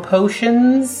several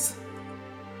potions.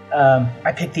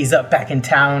 I picked these up back in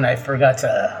town. I forgot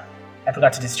to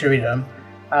distribute them.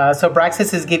 So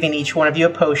Braxis is giving each one of you a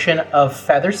potion of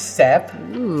Feather Step.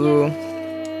 Ooh.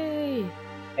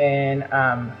 And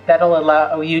that'll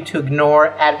allow you to ignore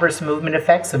adverse movement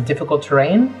effects of difficult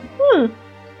terrain.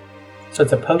 So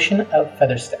it's a potion of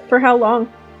Feather Step. For how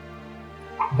long?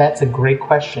 That's a great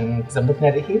question, because I'm looking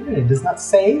at it here, and it does not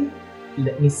say.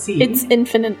 Let me see. It's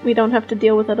infinite. We don't have to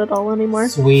deal with it at all anymore.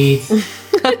 Sweet.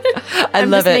 I I'm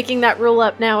love just it. making that rule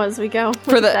up now as we go.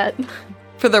 For Look the- at that.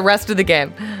 For the rest of the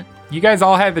game. You guys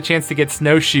all had the chance to get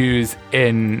snowshoes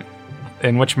in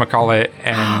whatchamacallit, Oh,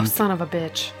 and son of a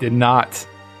bitch. did not.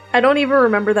 I don't even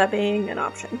remember that being an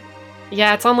option.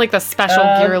 Yeah, it's on like the special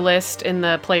gear list in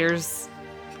the players.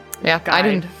 Yeah,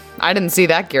 Guide. I didn't see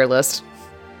that gear list.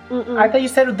 I thought you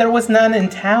said there was none in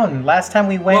town last time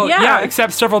we went. Well, Yeah. yeah,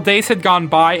 except several days had gone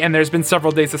by and there's been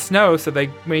several days of snow, so they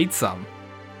made some.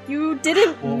 You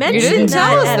didn't mention didn't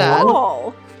tell us at that.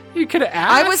 all. You could have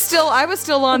asked. I was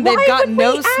still on. They've Why got would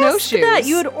no we ask snowshoes. That?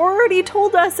 You had already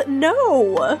told us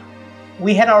no.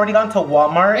 We had already gone to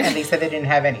Walmart and they said they didn't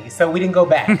have any, so we didn't go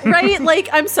back. Right? Like,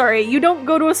 I'm sorry. You don't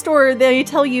go to a store, they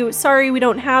tell you, sorry, we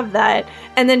don't have that,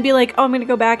 and then be like, oh, I'm going to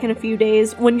go back in a few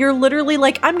days, when you're literally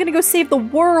like, I'm going to go save the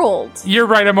world. You're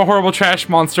right, I'm a horrible trash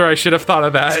monster. I should have thought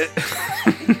of that.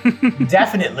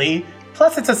 Definitely.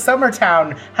 Plus, it's a summer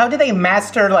town. How do they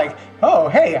master, like, oh,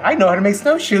 hey, I know how to make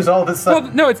snowshoes all of a Well,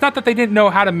 sudden? no, it's not that they didn't know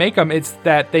how to make them. It's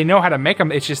that they know how to make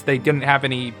them. It's just they didn't have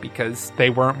any because they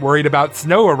weren't worried about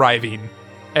snow arriving.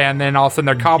 And then all of a sudden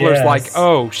their cobbler's Yes. like,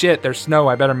 oh, shit, there's snow.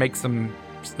 I better make some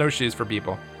snowshoes for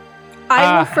people. I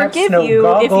will have forgive snow you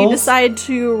if you goggles. decide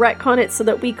to retcon it so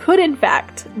that we could, in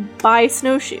fact, buy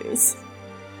snowshoes.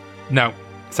 No,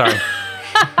 sorry.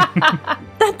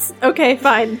 That's okay,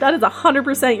 fine. That is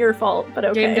 100% your fault, but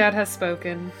okay. Game Dad has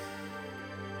spoken.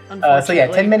 So yeah,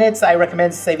 Unfortunately. 10 minutes. I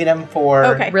recommend saving them for...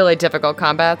 Okay. Really difficult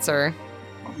combats, or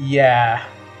Yeah.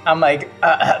 I'm like,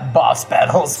 boss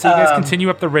battles. So you guys continue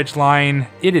up the ridge line.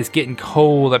 It is getting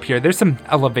cold up here. There's some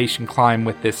elevation climb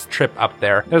with this trip up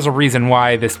there. There's a reason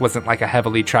why this wasn't like a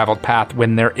heavily traveled path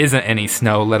when there isn't any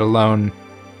snow, let alone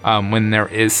when there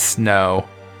is snow.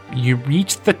 You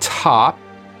reach the top,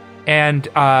 and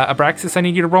Abraxas, I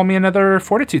need you to roll me another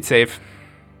fortitude save.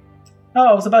 Oh,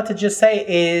 I was about to just say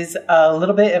is a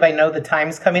little bit, if I know the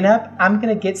time's coming up, I'm going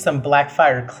to get some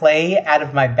Blackfire clay out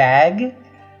of my bag,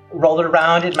 roll it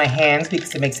around in my hands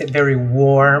because it makes it very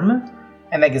warm,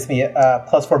 and that gives me a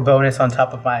 +4 bonus on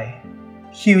top of my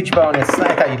huge bonus.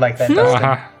 I thought you'd like that, Dustin.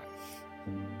 Uh-huh.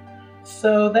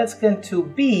 So that's going to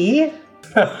be,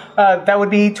 that would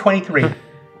be 23.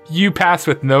 You pass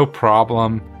with no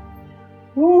problem.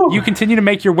 Woo. You continue to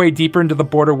make your way deeper into the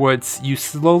border woods. You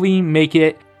slowly make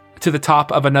it to the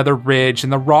top of another ridge,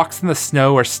 and the rocks and the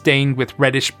snow are stained with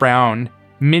reddish brown.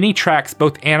 Many tracks,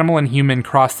 both animal and human,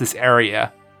 cross this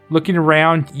area. Looking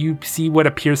around, you see what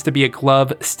appears to be a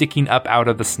glove sticking up out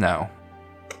of the snow.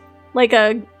 Like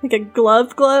a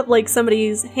glove, like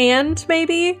somebody's hand,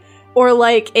 maybe? Or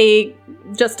like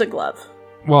just a glove?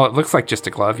 Well, it looks like just a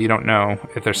glove. You don't know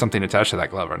if there's something attached to that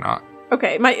glove or not.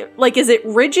 Okay, is it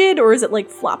rigid or is it like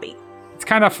floppy? It's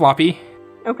kind of floppy.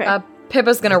 Okay.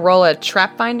 Pippa's gonna roll a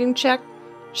trap finding check.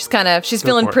 She's Go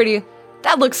feeling for it. pretty.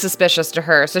 That looks suspicious to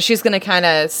her, so she's gonna kind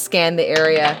of scan the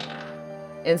area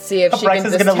and see if she Bryce can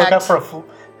is detect. going to look up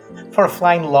for a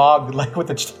flying log, like with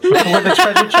the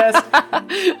treasure chest.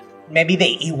 Maybe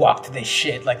they Ewok'd this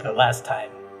shit like the last time.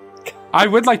 I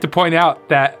would like to point out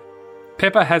that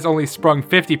Pippa has only sprung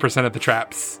 50% of the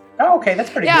traps. Oh, okay, that's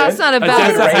pretty Yeah, good. it's not a That's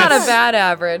bad. right. It's not a bad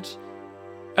average.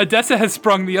 Odessa has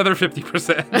sprung the other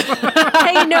 50%.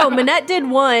 Hey, no, Manette did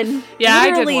one. Yeah, I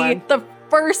did Literally, one. the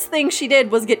first thing she did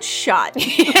was get shot.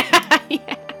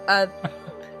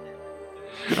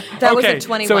 That was Okay, a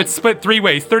 21. so it's split three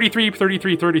ways. 33,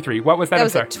 33, 33. What was that? that I'm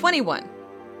was sorry. a 21.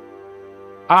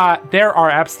 There are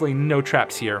absolutely no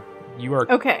traps here. You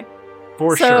are Okay.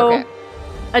 for So- sure.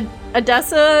 Okay.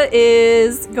 Odessa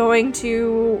is going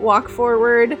to walk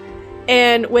forward,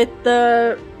 and with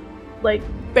the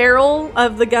barrel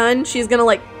of the gun, she's gonna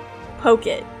poke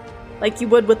it like you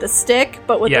would with a stick,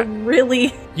 but with Yeah. a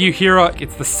really You hear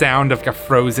it's the sound of a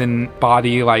frozen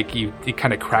body, it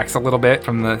kind of cracks a little bit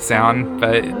from the sound,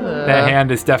 but that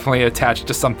hand is definitely attached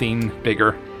to something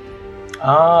bigger.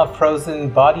 Ah, frozen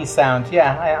body sound.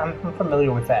 Yeah, I'm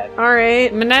familiar with that. all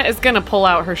right. Manette is gonna pull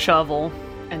out her shovel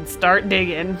and start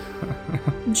digging.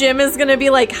 Jim is gonna be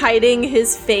hiding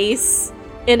his face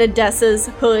in Odessa's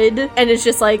hood, and it's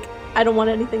just I don't want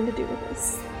anything to do with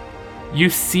this. You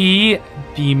see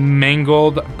the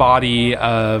mangled body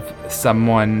of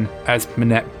someone as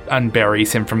Minette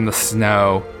unburies him from the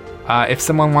snow. If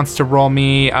someone wants to roll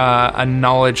me a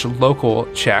knowledge local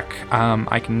check,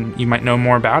 you might know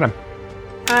more about him.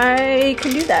 I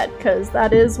can do that because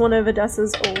that is one of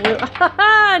Odessa's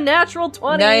natural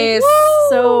 20. Nice.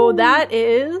 So that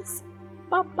is.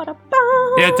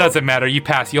 Ba-ba-da-ba. It doesn't matter. You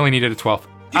pass. You only needed a 12.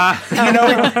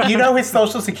 You know his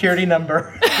social security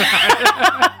number.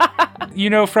 You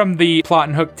know from the Plot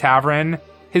and Hook Tavern,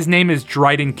 his name is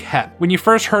Dryden Kep. When you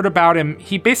first heard about him,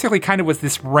 he basically kind of was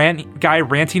this guy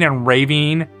ranting and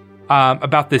raving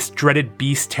about this dreaded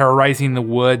beast terrorizing the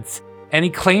woods. And he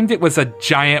claimed it was a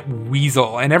giant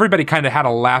weasel, and everybody kind of had a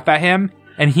laugh at him.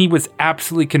 And he was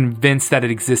absolutely convinced that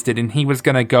it existed, and he was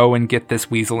going to go and get this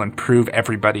weasel and prove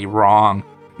everybody wrong.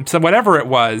 So whatever it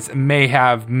was may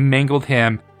have mangled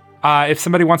him. If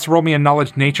somebody wants to roll me a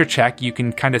knowledge nature check, you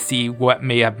can kind of see what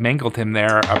may have mangled him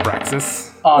there,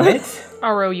 Abraxas. On it.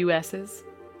 ROUSs.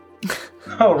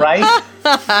 Oh, right.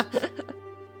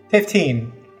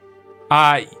 15.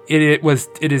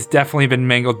 It has definitely been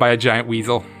mangled by a giant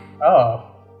weasel. Oh.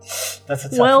 That's a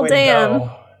tough Well, way damn. to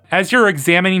go. As you're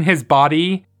examining his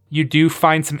body, you do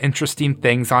find some interesting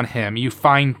things on him. You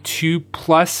find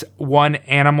 2+1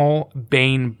 animal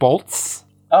bane bolts.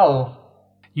 Oh.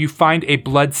 You find a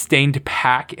blood-stained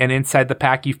pack, and inside the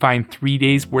pack you find 3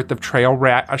 days worth of trail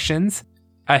rations,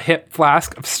 a hip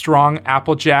flask of strong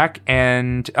Applejack,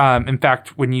 and in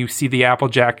fact, when you see the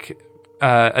Applejack,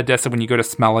 Odessa, when you go to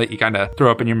smell it, you kind of throw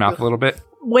up in your mouth a little bit.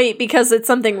 Wait, because it's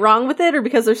something wrong with it, or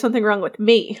because there's something wrong with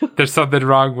me? There's something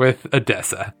wrong with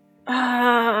Odessa.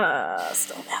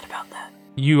 Still mad about that.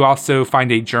 You also find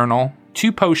a journal,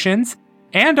 2 potions,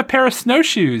 and a pair of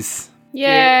snowshoes.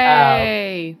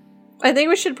 Yay! I think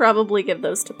we should probably give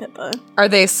those to Pippa. Are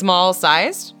they small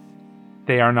sized?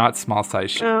 They are not small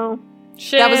size. Oh,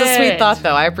 Shit. That was a sweet thought,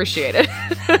 though. I appreciate it.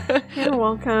 you're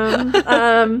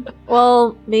welcome.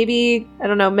 Well, maybe, I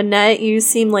don't know, Minette, you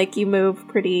seem like you move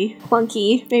pretty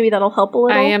clunky. Maybe that'll help a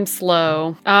little. I am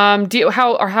slow.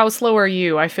 How slow are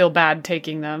you? I feel bad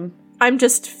taking them. I'm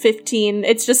just 15.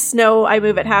 It's just snow. I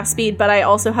move at half speed, but I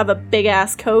also have a big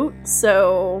ass coat,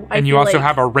 so I And you feel also like-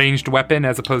 have a ranged weapon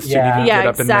as opposed to Yeah. needing to Yeah, get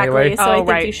up exactly. in melee. So I think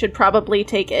right. you should probably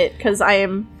take it because I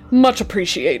am. Much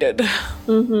appreciated.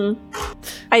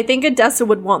 I think Odessa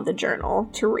would want the journal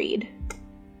to read.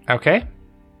 Okay.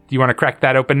 Do you want to crack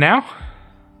that open now?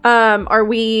 Are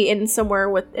we in somewhere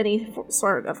with any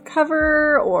sort of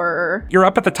cover or? You're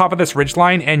up at the top of this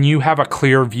ridgeline, and you have a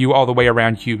clear view all the way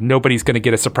around you. Nobody's going to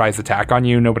get a surprise attack on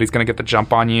you. Nobody's going to get the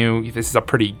jump on you. This is a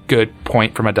pretty good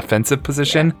point from a defensive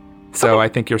position. So I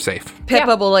think you're safe.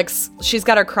 Pippa will she's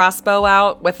got her crossbow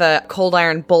out with a cold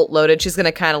iron bolt loaded. She's going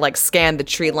to kind of scan the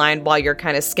tree line while you're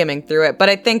kind of skimming through it. But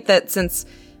I think that since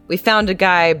we found a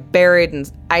guy buried in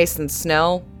ice and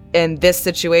snow in this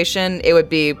situation,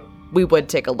 we would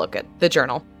take a look at the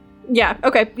journal. Yeah.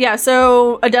 Okay. Yeah.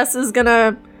 So Odessa's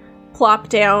gonna plop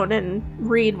down and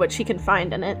read what she can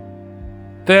find in it.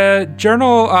 The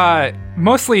journal,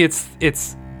 mostly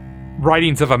it's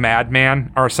writings of a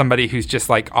madman or somebody who's just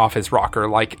off his rocker.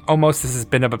 Almost this has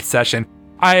been an obsession.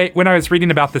 When I was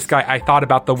reading about this guy, I thought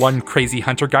about the one crazy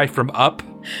hunter guy from Up.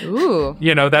 Ooh.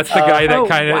 That's the guy that Oh,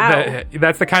 kind of wow.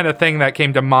 that's the kind of thing that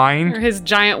came to mind. Or his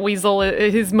giant weasel,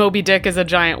 his Moby Dick is a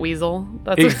giant weasel.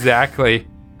 That's Exactly.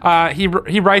 He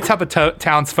writes how the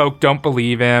townsfolk don't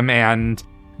believe him and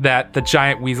that the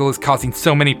giant weasel is causing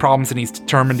so many problems and he's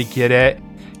determined to get it.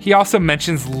 He also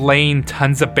mentions laying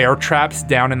tons of bear traps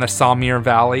down in the Salmir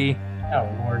Valley. Oh,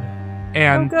 Lord.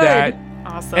 And Oh, good. that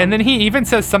awesome. and then he even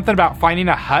says something about finding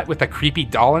a hut with a creepy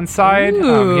doll inside. He has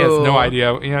no Ooh.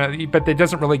 idea, but it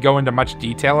doesn't really go into much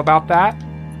detail about that.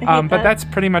 But that. that's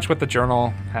pretty much what the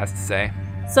journal has to say.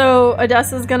 So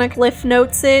Odessa's gonna cliff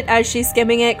notes it as she's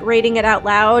skimming it, reading it out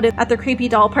loud. At the creepy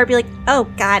doll part, be like, Oh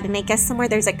god, and I guess somewhere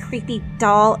there's a creepy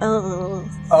doll. Oh.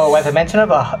 Oh, at the mention of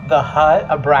the hut,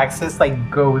 Abraxas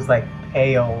goes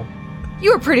pale.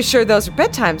 You were pretty sure those were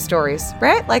bedtime stories,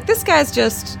 right? This guy's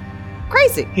just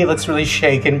crazy. He looks really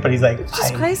shaken, but he's like,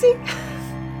 Just crazy?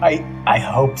 I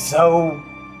hope so.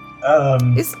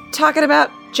 He's talking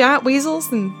about giant weasels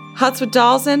and huts with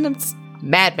dolls in them. It's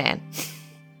madman.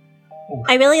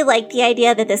 I really like the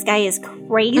idea that this guy is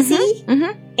crazy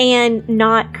and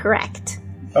not correct.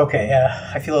 Okay,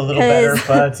 yeah, I feel a little better,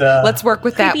 'Cause- but Let's work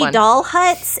with that Creepy one. doll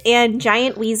huts and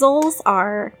giant weasels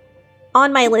are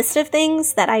on my list of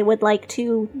things that I would like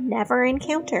to never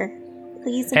encounter.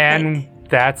 Please and thank. And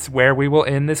that's where we will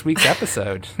end this week's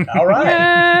episode. all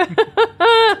right.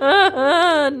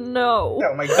 no.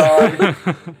 Oh my god.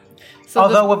 So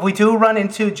Although if we do run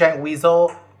into giant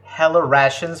weasel, hella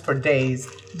rations for days.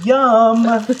 Yum.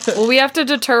 well, we have to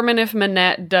determine if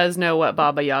Minette does know what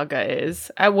Baba Yaga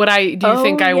is. Do you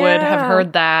think I would have yeah.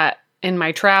 heard that in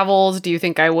my travels? Do you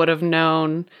think I would have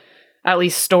known at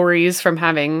least stories from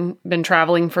having been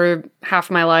traveling for half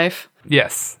my life?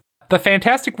 Yes. The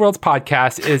Fantastic Worlds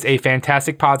podcast is a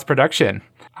Fantastic Pods production.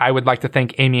 I would like to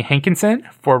thank Amy Hankinson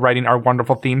for writing our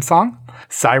wonderful theme song,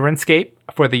 Sirenscape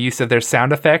for the use of their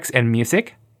sound effects and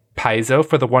music, Paizo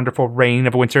for the wonderful Reign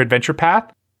of Winter Adventure Path,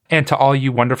 and to all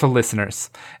you wonderful listeners.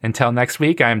 Until next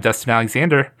week, I am Dustin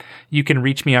Alexander. You can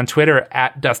reach me on Twitter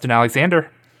at Dustin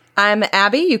Alexander. I'm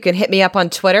Abby. You can hit me up on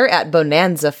Twitter at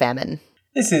Bonanza Famine.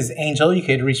 This is Angel. You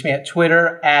could reach me at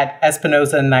Twitter at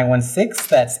Espinoza916.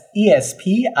 That's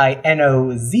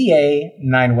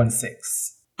ESPINOZA916.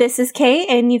 This is Kay,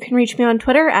 and you can reach me on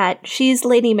Twitter at She's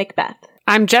Lady Macbeth.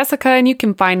 I'm Jessica, and you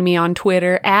can find me on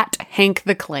Twitter at Hank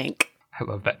the Clank. I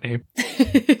love that name.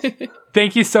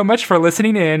 Thank you so much for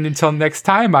listening in. Until next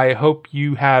time, I hope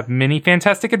you have many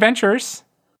fantastic adventures.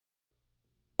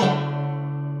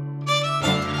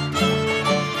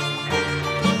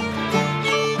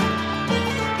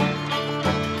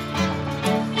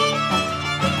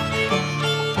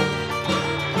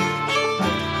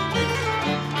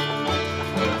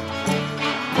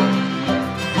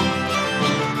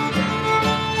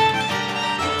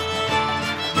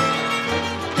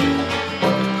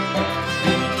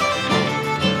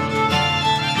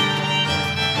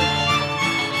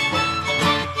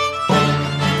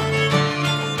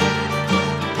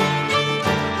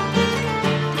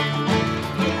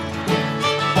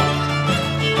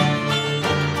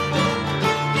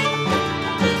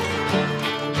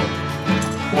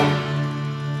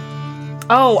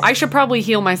 Oh, I should probably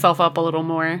heal myself up a little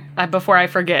more before I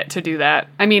forget to do that.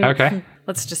 I mean, Okay.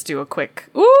 let's just do a quick,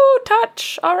 ooh,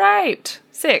 touch. All right.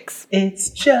 6. It's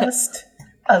just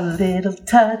a little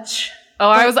touch. Oh,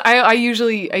 I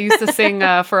used to sing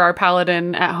for our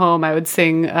paladin at home. I would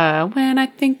sing, when I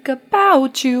think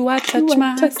about you, I touch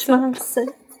myself. So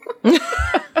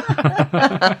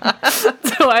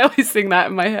I always sing that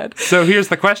in my head. So here's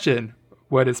the question.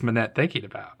 What is Manette thinking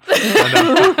about?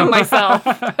 Myself.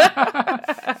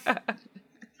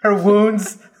 Her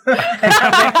wounds,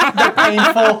 they're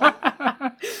painful.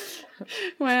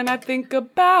 When I think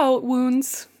about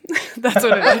wounds. That's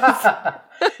what it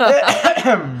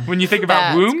is. When you think about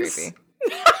That's wombs, creepy.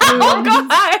 Oh,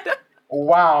 God.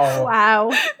 Wow. Wow.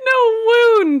 No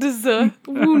wounds.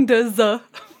 Wounds.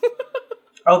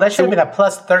 Oh, that should have been a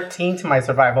plus 13 to my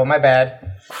survival. My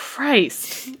bad.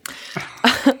 Christ.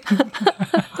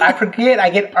 I forget I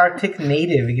get Arctic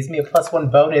Native. It gives me a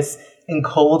 +1 bonus in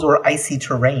cold or icy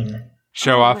terrain.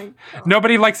 show off.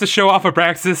 Nobody likes to show off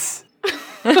Abraxas.